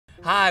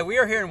Hi, we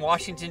are here in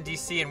Washington,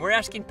 D.C., and we're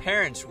asking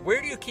parents,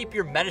 where do you keep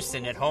your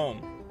medicine at home?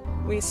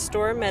 We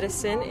store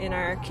medicine in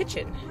our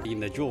kitchen.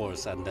 In the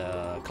drawers and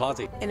the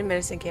closet. In a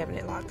medicine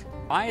cabinet locked.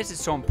 Why is it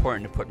so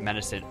important to put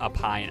medicine up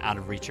high and out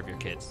of reach of your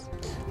kids?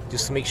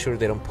 Just to make sure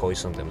they don't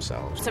poison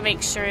themselves. To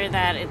make sure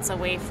that it's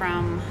away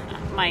from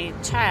my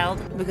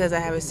child. Because I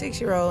have a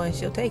 6-year-old and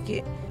she'll take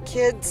it.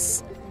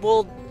 Kids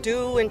will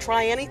do and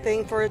try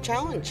anything for a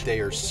challenge.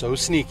 They are so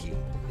sneaky.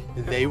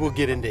 They will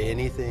get into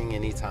anything,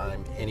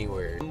 anytime,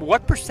 anywhere.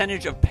 What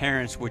percentage of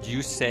parents would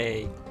you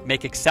say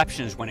make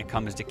exceptions when it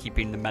comes to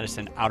keeping the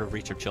medicine out of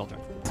reach of children?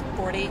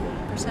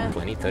 40%.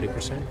 20,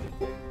 30%?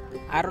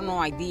 I don't know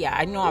idea.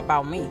 I know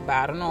about me, but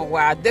I don't know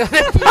what I do.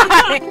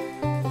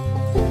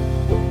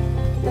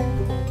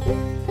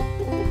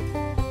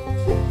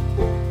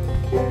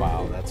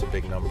 Wow, that's a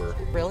big number.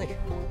 Really?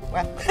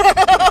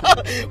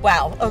 Wow.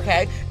 Wow,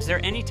 okay. Is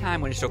there any time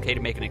when it's okay to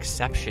make an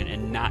exception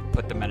and not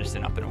put the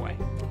medicine up and away?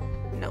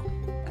 No.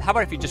 How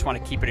about if you just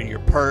want to keep it in your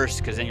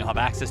purse because then you'll have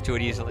access to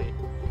it easily?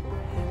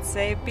 I'd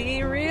say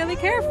be really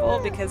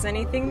careful because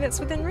anything that's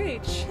within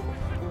reach,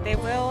 they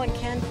will and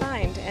can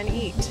find and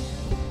eat.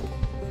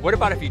 What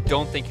about if you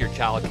don't think your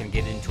child can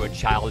get into a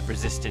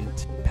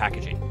child-resistant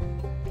packaging?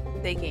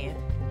 They can.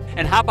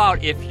 And how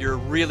about if you're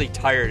really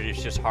tired and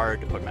it's just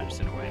hard to put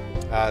medicine away?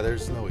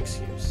 There's no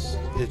excuse.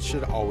 It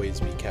should always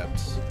be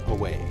kept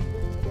away.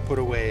 Put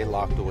away,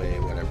 locked away,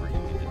 whatever you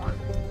need to do.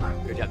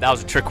 Good job. That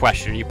was a trick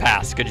question. You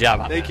passed. Good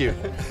job on that. Thank you.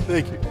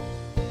 Thank you.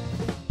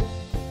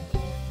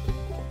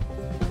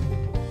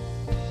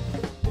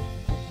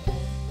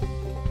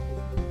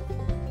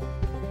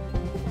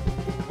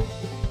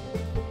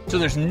 So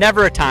there's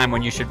never a time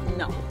when you should...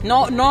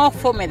 No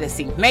for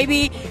medicine.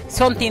 Maybe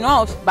something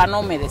else, but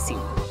no medicine.